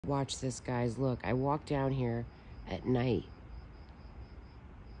Watch this, guys. Look, I walk down here at night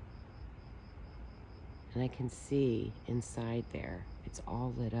and I can see inside there. It's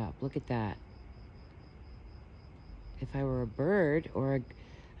all lit up. Look at that. If I were a bird or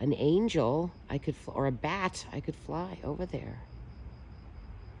an angel, I could, or a bat, I could fly over there.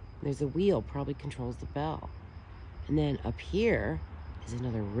 There's a wheel, probably controls the bell. And then up here is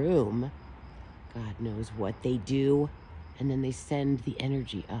another room. God knows what they do. And then they send the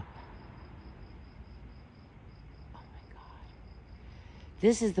energy up. Oh my God.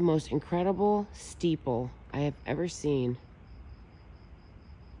 This is the most incredible steeple I have ever seen.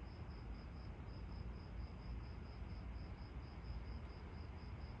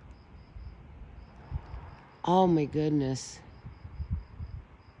 Oh my goodness.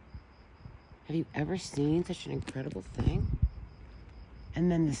 Have you ever seen such an incredible thing?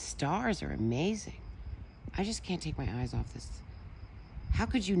 And then the stars are amazing. I just can't take my eyes off this. How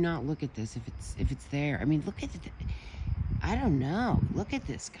could you not look at this if it's there? I mean, look at it. I don't know. Look at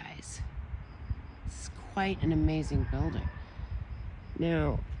this, guys. This is quite an amazing building.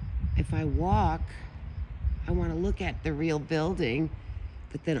 Now, if I walk, I want to look at the real building,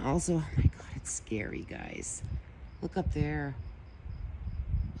 but then also, oh my God, it's scary, guys. Look up there.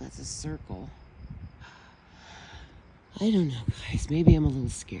 That's a circle. I don't know, guys. Maybe I'm a little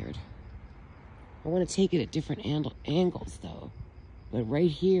scared. I want to take it at different angles, though. But right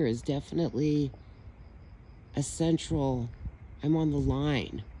here is definitely a central... I'm on the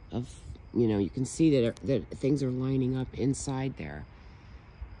line of, you know, you can see that things are lining up inside there.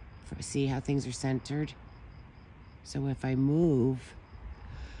 See how things are centered? So if I move,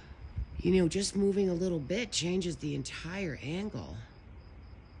 you know, just moving a little bit changes the entire angle.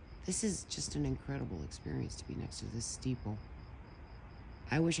 This is just an incredible experience to be next to this steeple.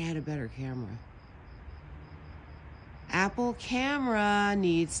 I wish I had a better camera. Apple camera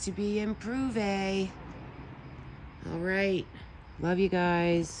needs to be improved. All right. Love you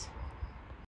guys.